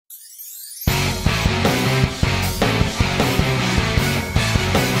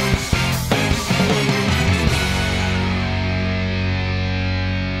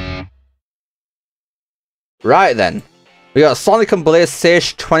Right then. We got Sonic and Blaze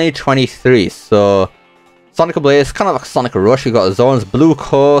Sage 2023. So, Sonic and Blaze, kind of like Sonic Rush. We got Zones, Blue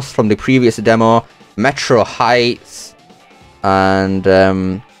Coast from the previous demo, Metro Heights,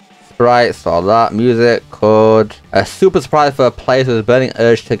 and sprites, all that, music, code. A super surprise for players with a burning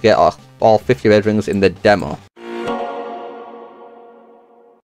urge to get all 50 red rings in the demo.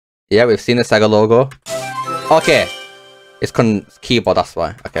 Yeah, we've seen the Sega logo. Okay. It's keyboard, that's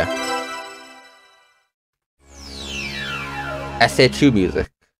why. Okay. SA2 music.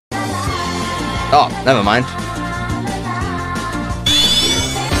 Oh, never mind.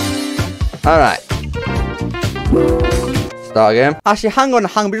 Alright. Start game. Actually, hang on,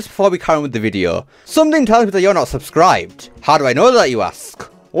 just before we carry on with the video. Something tells me that you're not subscribed. How do I know that, you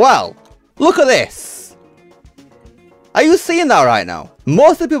ask? Well, look at this. Are you seeing that right now?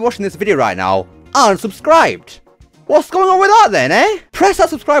 Most of the people watching this video right now aren't subscribed. What's going on with that then, eh? Press that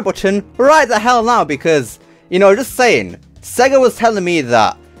subscribe button right the hell now because, you know, just saying, Sega was telling me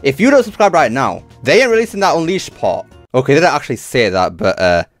that if you don't subscribe right now, they ain't releasing that Unleashed port. Okay, they didn't actually say that,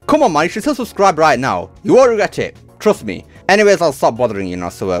 but come on man, you should still subscribe right now. You won't regret it. Trust me. Anyways, I'll stop bothering you now,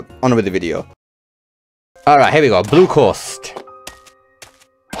 so on with the video. Alright, here we go. Blue Coast.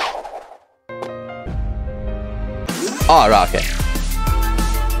 Oh, right, okay.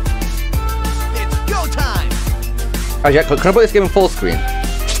 It's go time. Alright, can I put this game in full screen?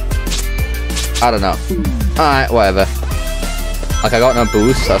 I don't know. Alright, whatever. Like, I got no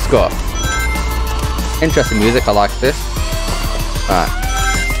boost, so let's go. Interesting music, I like this. Alright.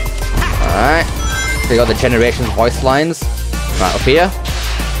 Alright. So you got the Generations voice lines. Right, up here.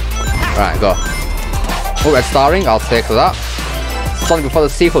 Right, go. Oh, red starring, I'll take that. Sonic before the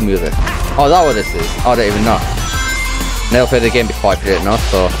sequel music. Oh, is that what this is? Oh, I don't even know. Never played the game before I played it, no,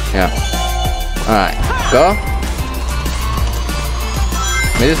 so, yeah. Alright, go.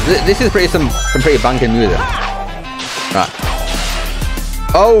 I mean, this is pretty some pretty banking music. Right.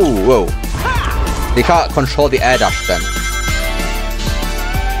 Oh, whoa. You can't control the air dash then.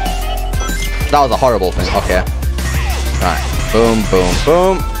 That was a horrible thing. Okay. Right. Boom, boom,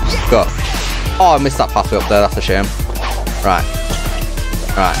 boom. Go. Oh, I missed that pathway up there. That's a shame. Right.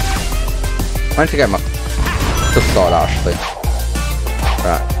 Right. I need to get my stuff sorted out, actually.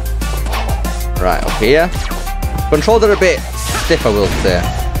 Right. Right, up here. Controls are a bit stiff, I will say.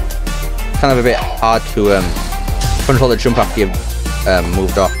 Kind of a bit hard to control the jump after you've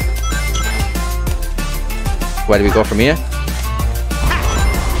moved off. Where do we go from here?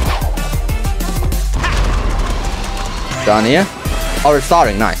 Down here. Oh, it's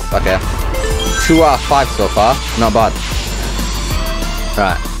starting. Nice. Okay. 2 out of 5 so far. Not bad.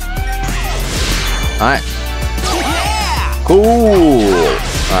 Right. Alright. Cool.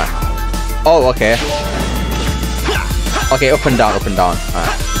 Alright. Oh, okay. Okay, up and down, up and down.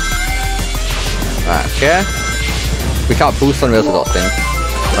 Alright. Right, okay. We can't boost on rails with those things.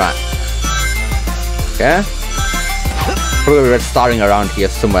 Right. Okay. Probably red starring around here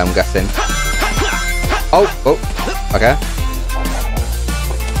somewhere, I'm guessing. Oh, oh. Okay.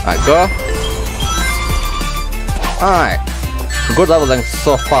 Alright, go. Alright. Good level length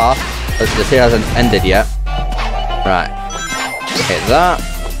so far. As this here hasn't ended yet. Right. Hit that.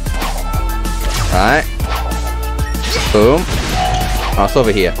 Right. Boom. Oh, it's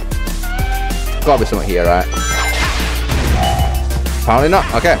over here. Gotta be something here, right? Apparently not.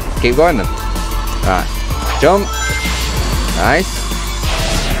 Okay. Keep going then. Right. Jump. Nice.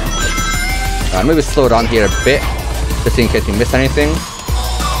 Right, maybe slow down here a bit. Just in case we miss anything.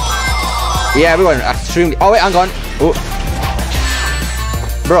 Yeah, we went extremely... Oh, wait, hang on. Ooh.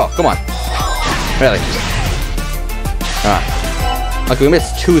 Bro, come on. Really? Alright. Okay, we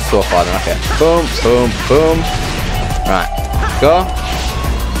missed 2 so far then. Okay. Boom, boom, boom. Right. Go.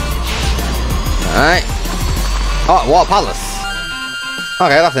 Alright. Oh, Water Palace.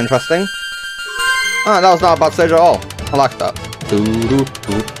 Okay, that's interesting. Oh, that was not a bad stage at all. I like that.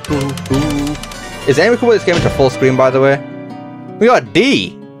 Is anyone could put this game into full screen, by the way? We got a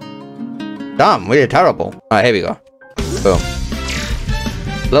D. Damn, we did terrible. Alright, here we go. Boom.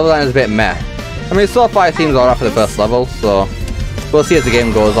 Level design is a bit meh. I mean, so far it seems alright for the first level, so we'll see as the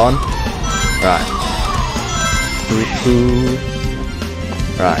game goes on. Right.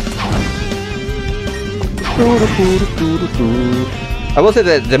 Right. I will say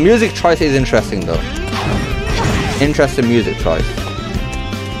that the music choice is interesting though. Interesting music choice.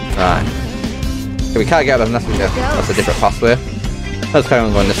 Right. Okay, we can't get that unless that's a different pathway. Let's carry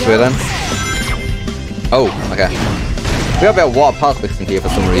on going this way then. Oh, okay. We have a bit of Water Palace mixed in here for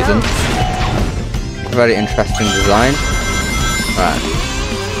some reason. Very interesting design. Right.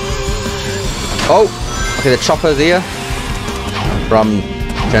 Oh! Okay, the chopper's here. From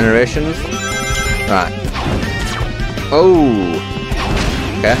Generations. Right. Oh.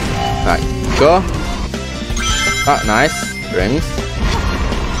 Okay. Right. Go. Ah, nice. Rings.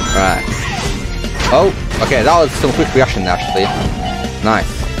 Right. Oh. Okay, that was some quick reaction there, actually.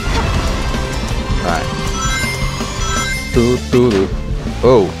 Nice. Right.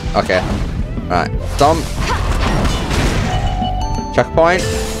 Oh. Okay. Right. Stomp. Checkpoint.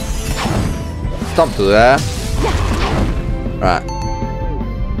 Stomp to there. Right.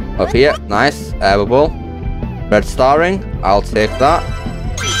 Up here. Nice. Air bubble. Red starring. I'll take that.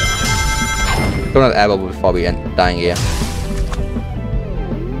 Don't have air bubble before we end dying here.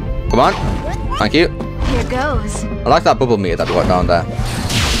 Come on. Thank you. Here goes. I like that bubble meter that we got down there.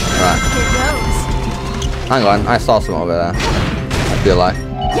 Right. Here goes. Hang on. I saw something over there. I feel like.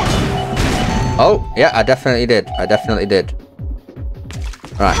 Oh, yeah, I definitely did. I definitely did.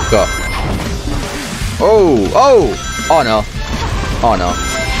 Right, go. Oh, oh! Oh no. Oh no.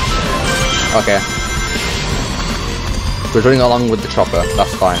 Okay. We're running along with the chopper,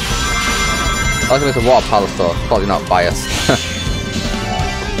 that's fine. I like it's a water palace though, probably not biased.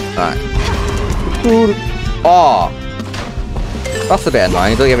 Right. Oh! That's a bit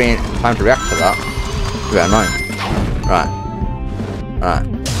annoying, you don't give me any time to react to that. It's a bit annoying. Right. Right.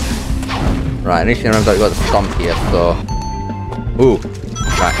 Right, I need to remember that we got the stomp here, so... Ooh.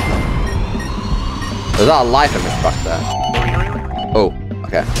 Right. There's that a life I missed back there? Oh,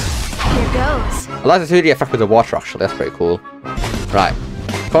 okay. Here goes. I like the 2D effect with the water actually, that's pretty cool. Right.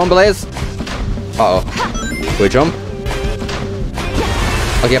 Phone blaze. Uh oh. Do we jump?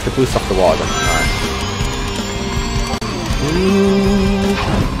 Okay, you have to boost off the water. Alright.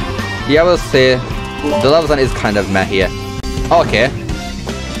 Yeah, I will say the level design is kind of meh here. Oh, okay.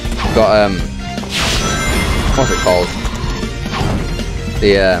 Got what's it called?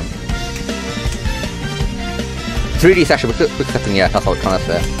 The 3D section with quick stepping, yeah, that's what I'm trying to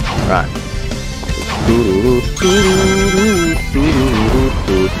say. Right.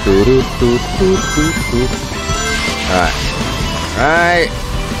 Alright. Right.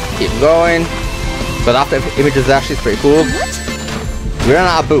 Keep going. But after images actually is pretty cool. We ran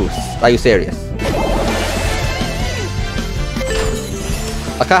out of boost. Are you serious?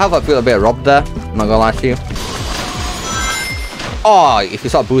 I can't help but feel a bit robbed there. I'm not gonna lie to you. Oh, if you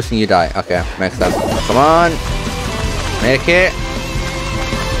start boosting, you die. Okay, makes sense. Come on. Make it.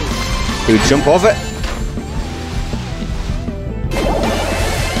 Do we jump off it?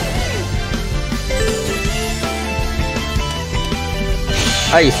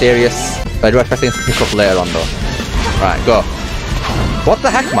 Are you serious? I do expect things to pick up later on though. Right, go. What the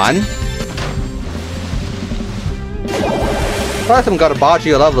heck, man? I thought someone got a barge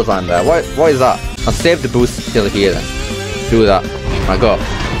your level design there. What is that? I'll save the boost till here then. Do that. Right, go.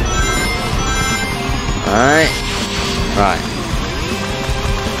 Alright. Right.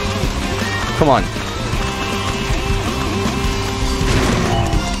 Come on.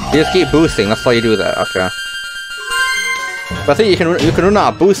 You just keep boosting, that's all you do there. Okay. But I think you can run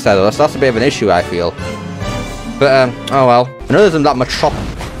out of boost there though, so that's a bit of an issue I feel. But oh well. I know there isn't that much shop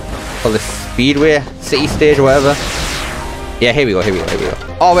for the Speedway City stage or whatever. Yeah, here we go, here we go, here we go.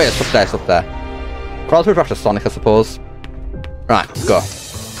 Oh wait, it's up there, it's up there. Well, I'll back to Sonic, I suppose. Right, let's go.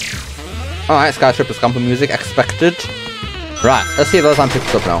 Alright, Sky Stripper Scamper music, expected. Right, let's see if those time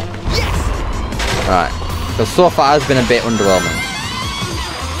picks up now. Right, because so far it's been a bit underwhelming.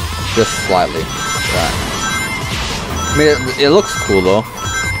 Just slightly. Right. I mean, it looks cool though.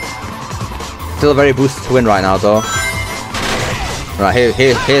 Still very boosted to win right now though. Right,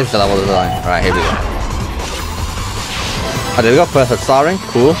 here's the level design. Right, here we go. Oh, there we go, perfect starring.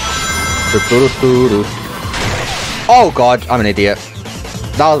 Cool. Oh god, I'm an idiot.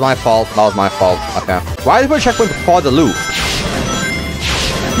 That was my fault, that was my fault. Okay. Why did we put a checkpoint before the loop?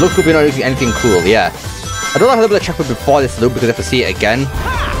 Loop could be not anything cool, yeah. I don't like a little bit of checkpoint before this loop because I have to see it again.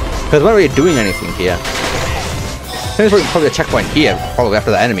 Because when are we doing anything here? I think there's probably a checkpoint here, probably after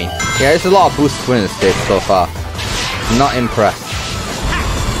the enemy. Yeah, there's a lot of boosts to win this stage so far. Not impressed.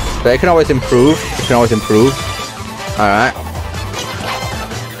 But it can always improve. It can always improve. Alright.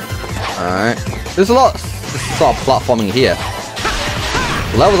 Alright. There's a lot of sort of platforming here.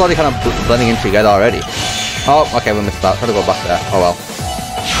 The level's already kind of blending in together already. Oh, okay, we missed that. Try to go back there. Oh well.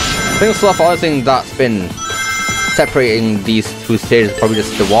 I think so far, the thing that's been separating these two stages is probably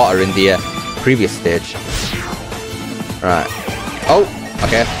just the water in the previous stage. Right. Oh,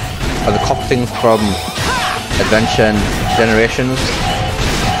 okay. Are the cop things from Adventure and Generations?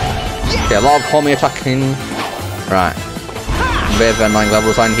 Okay, a lot of homing attacking. Right. A bit of annoying level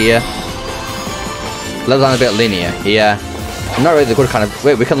design here. Level design is a bit linear. Yeah. Not really the good kind of...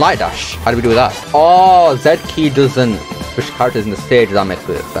 Wait, we can light dash. How do we do that? Oh, Z key doesn't push characters in the stage. That makes a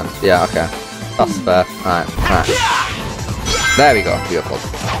bit of sense. Yeah, okay. That's fair. Right, right. There we go. Beautiful.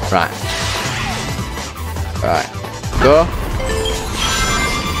 Right. Right. Go.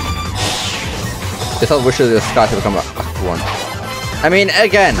 This whole wishes the sky to become Act 1. I mean,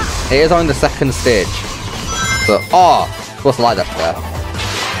 again, it is on the second stage. So, supposed to light that there.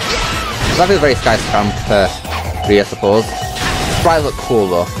 That feels very Sky Scramp I suppose. Sprites look cool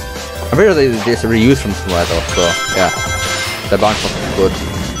though. I'm pretty sure they just reused from somewhere though, so yeah. The bounce looks good.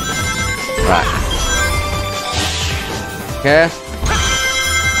 Right. Okay.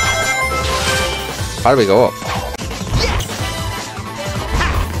 How do we go up?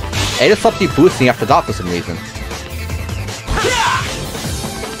 It just stops you boosting after that for some reason.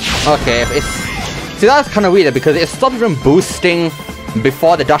 Okay, see that's kind of weird because it stops you from boosting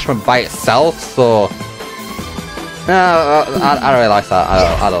before the dash by itself, so... I don't really like that.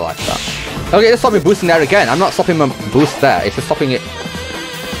 I don't like that. Okay, it stopped me boosting there again. I'm not stopping my boost there, it's just stopping it...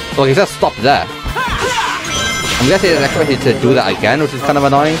 Look, it says stop there. I'm guessing it's expected to do that again, which is kind of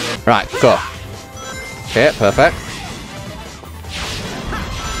annoying. Right, go. Okay, perfect.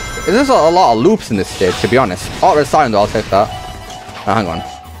 There's a lot of loops in this stage, to be honest. Oh, red sign though, I'll take that. Oh, hang on.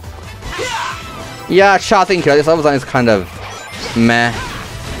 Yeah, I think this level design is kind of meh.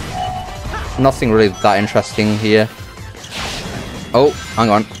 Nothing really that interesting here. Oh, hang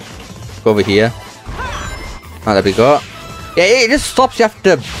on. Go over here. Oh, there we go. Yeah, it just stops you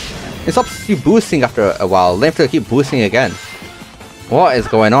after... It stops you boosting after a while. Then you have to keep boosting again. What is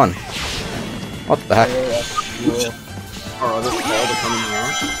going on? What the heck?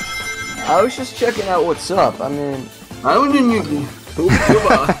 I was just checking out what's up. I mean...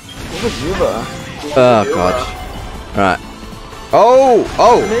 Oh god. Right. Oh!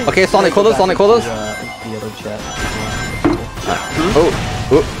 Okay, Sonic Colors, Sonic Colors. The other chat. Oh!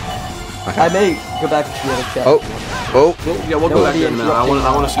 I may go back to the other chat. Yeah, we'll go back there now. I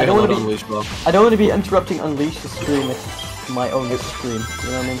want to say hello to Unleash, bro. I don't want to be interrupting Unleash the stream. It's my own stream. You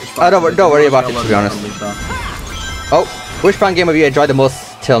know what I mean? Don't worry about it, to be honest. Oh, which fan game have you enjoyed the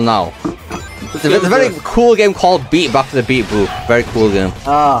most till now? It's a very cool game called Beat Back to the Beat Boo. Very cool game.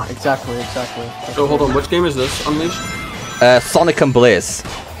 Ah, exactly. So hold on, which game is this, Unleash? Sonic and Blaze.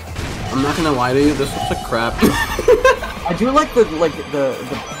 I'm not gonna lie to you, this looks like crap. I do like the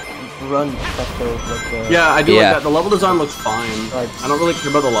run effect though. Yeah, I do like that. The level design looks fine. Right. I don't really care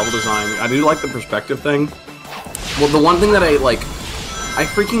about the level design. I do like the perspective thing. Well, the one thing that I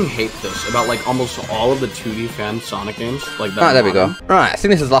freaking hate this about like almost all of the 2D fan Sonic games. Like that. Right, there we go. Right, I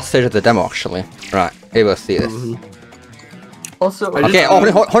think this is the last stage of the demo actually. Right, here we'll see this. Also, okay,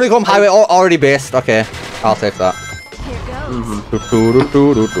 Honeycomb Highway already based. Okay, I'll save that. Here goes.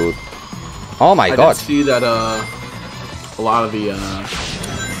 Oh my god. I did see that a lot of the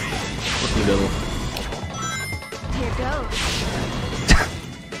what's the middle? Here goes.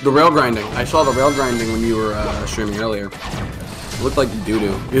 The rail grinding. I saw the rail grinding when you were streaming earlier. It looked like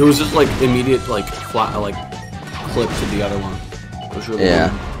doo-doo. It was just like immediate like flat clip to the other one. It was really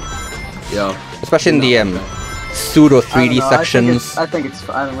weird. Yeah. Especially in the pseudo 3D sections. I think it's.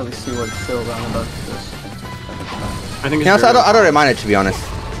 I don't really see what's so wrong about this. I think it's I don't really mind it, to be honest.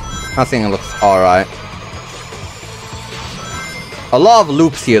 I think it looks alright. A lot of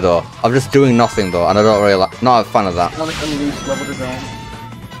loops here though. I'm just doing nothing though, and I don't really not a fan of that. Sonic Unleashed level design.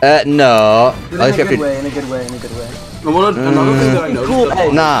 No. In a good way. Another thing that I noticed. Cool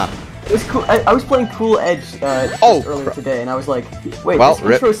Edge. Nah. It was cool. I was playing Cool Edge earlier today, and I was like, wait, well,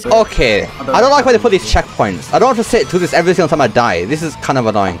 this intro's okay. I don't like why they put these checkpoints. I don't have to sit through this every single time I die. This is kind of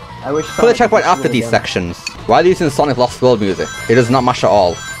annoying. I wish Put the checkpoint after these sections. Why are they using Sonic Lost World music? It does not mash at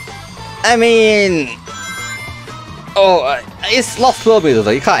all. I mean... it's Lost World music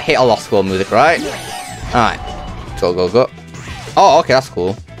though. You can't hate a Lost World music, right? Alright. Go. Oh, okay, that's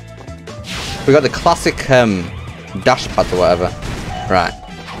cool. We got the classic dash pads or whatever. Right.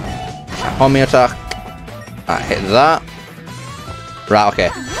 Homing attack. Alright, hit that. Right, okay.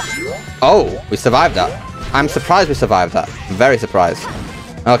 Oh, we survived that. I'm surprised we survived that. Very surprised.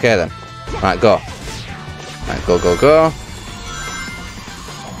 Okay then. Right, go. Right, go.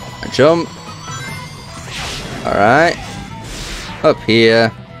 Jump. Alright. Up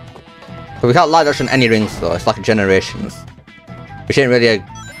here. But we can't light dodge on any rings though. It's like generations. Which ain't really a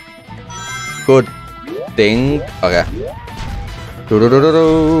good thing. Okay.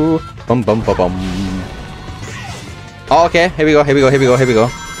 Bum. Oh, okay. Here we go.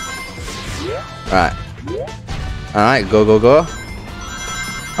 Alright, go.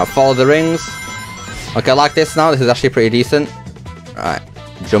 I'll follow the rings. Okay, I like this now. This is actually pretty decent. Alright.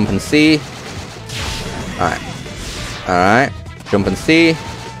 Jump and see. Alright. Jump and see.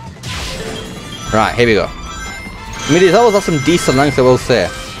 Right, here we go. I mean, these levels have some decent length, I will say.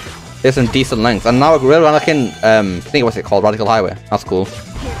 There's some decent length. And now we're looking, I think what's it called? Radical Highway. That's cool.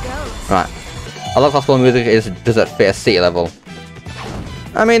 Here goes. Right. I love classical music. Does it fit a city level?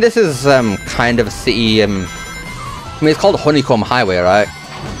 I mean, this is kind of a city. I mean, it's called Honeycomb Highway, right?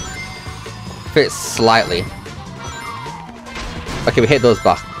 Fits slightly. Okay, we hit those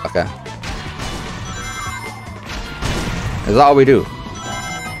back. Okay. Is that all we do?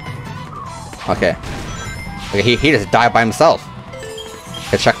 Okay. Okay, he just died by himself.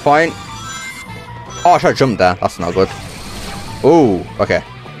 Okay, checkpoint. Oh, I should have jumped there. That's not good. Ooh, okay.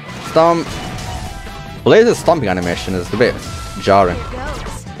 Stomp. Blaze's stomping animation is a bit jarring. Here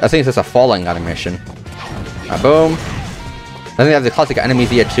goes. I think it's just a falling animation. Right, boom. I think they have the classic enemies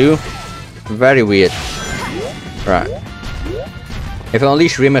here too. Very weird. Right. If an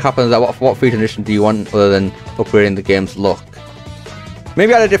Unleashed remake happens, what feature addition do you want other than upgrading the game's look?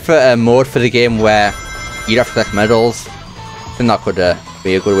 Maybe add a different mode for the game where you'd have to collect medals. I think that could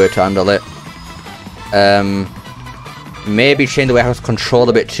be a good way to handle it. Maybe change the way I have to control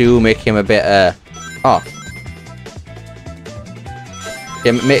a bit too, make him a bit oh.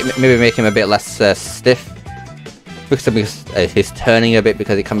 Yeah, maybe make him a bit less stiff. Fix him because he's turning a bit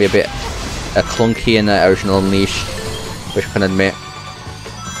because it can be a bit clunky in the original Unleashed, which I can admit.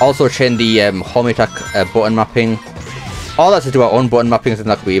 Also change the home attack button mapping. All that to do our own button mapping, and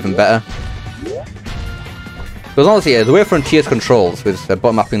that could be even better. Because honestly, the way Frontiers controls with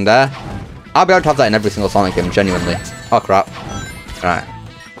button mapping there, I'll be able to have that in every single Sonic game, genuinely. Oh crap. Right.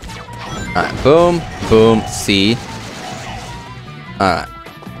 Alright, boom, boom, C. Alright.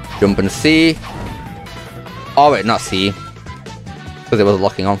 Jump and C. Oh wait, not C. Because it was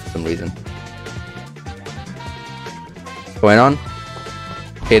locking on for some reason. What's going on?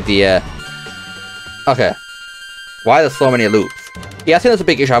 Hit the okay. Why are there so many loops? Yeah, I think that's a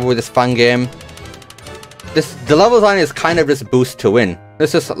big issue I have with this Fangame. The level design is kind of just boost to win.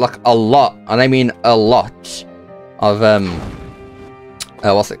 This is like a lot, and I mean a lot of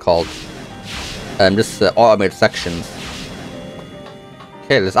what's it called? Just automated sections.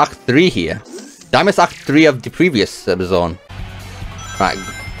 Okay, there's Act 3 here. Damn, it's Act 3 of the previous zone. Right,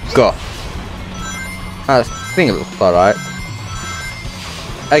 go. I think it looks alright.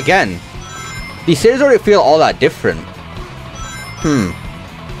 Again, these series don't really feel all that different.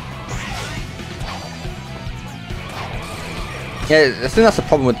 Yeah, I think that's the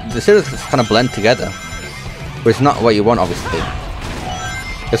problem with the series. Just kind of blend together, but it's not what you want, obviously.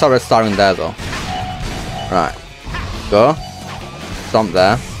 It's already starting there though. Right, go, stomp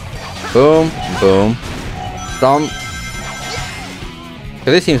there, boom, boom, stomp.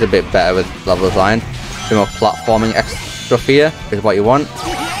 So this seems a bit better with level design. A bit more platforming extra fear is what you want.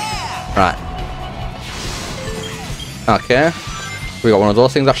 Right. Okay. We got one of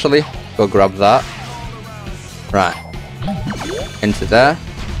those things actually. Go grab that. Right. Into there.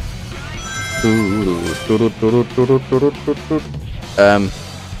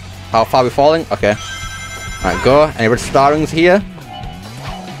 How far are we falling? Okay. Right, go. Any red star rings here?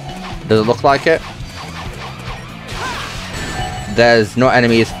 Does it look like it? There's no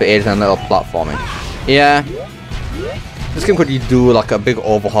enemies for ages and little platforming. Yeah. This game could do like a big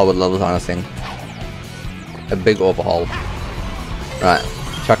overhaul with level design, I think. A big overhaul. Right.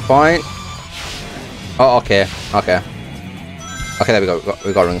 Checkpoint. Oh, okay. Okay. Okay, there we go.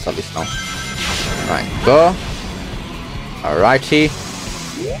 We got rings at least now. Right, go. Alrighty.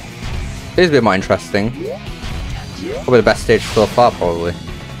 This is a bit more interesting. Probably the best stage so far, probably.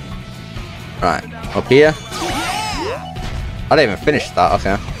 Right, up here. I didn't even finish that,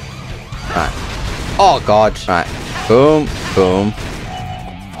 okay. Right. Oh god. Right. Boom, boom.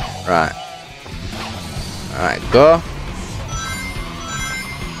 Right. Alright, go.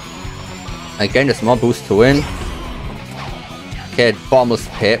 Again, just more boost to win. Okay, bottomless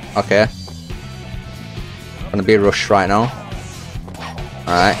pit. Okay. Gonna be a rush right now.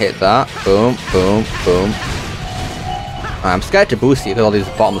 Alright, hit that. Boom, boom, boom. I'm scared to boost it because all these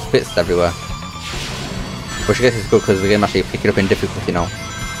bottomless pits everywhere. Which I guess is good because the game actually pick it up in difficulty now.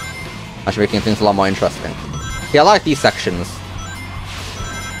 Actually making things a lot more interesting. Yeah, I like these sections.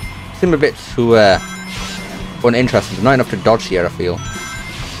 Seem a bit too uninteresting. Not enough to dodge here, I feel.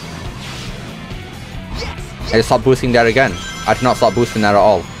 I just stopped boosting there again. I did not stop boosting there at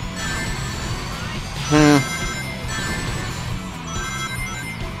all.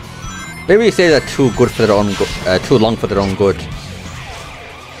 Maybe you say they're too good for their own too long for their own good.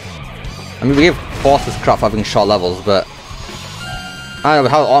 I mean, we give bosses crap for having short levels, but I don't know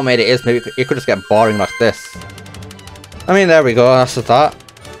how automated it is. Maybe it could just get boring like this. I mean, there we go. That's just that.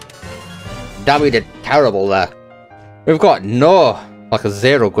 Damn, we did terrible there. We've got like a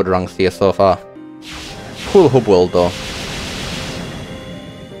 0 good ranks here so far. Cool hub world though.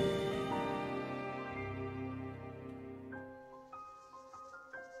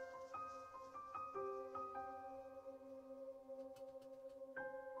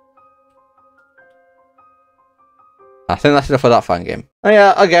 I think that's enough for that fan game. Oh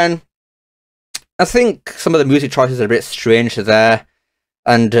yeah, again, I think some of the music choices are a bit strange there.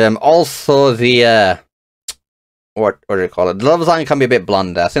 And also the, what do you call it? The level design can be a bit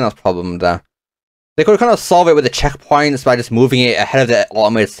bland there. I think that's a problem there. They could kind of solve it with the checkpoints by just moving it ahead of the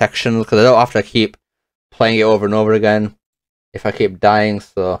automated sections, because I don't have to keep playing it over and over again if I keep dying,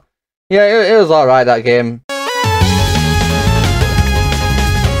 so... Yeah, it was alright, that game.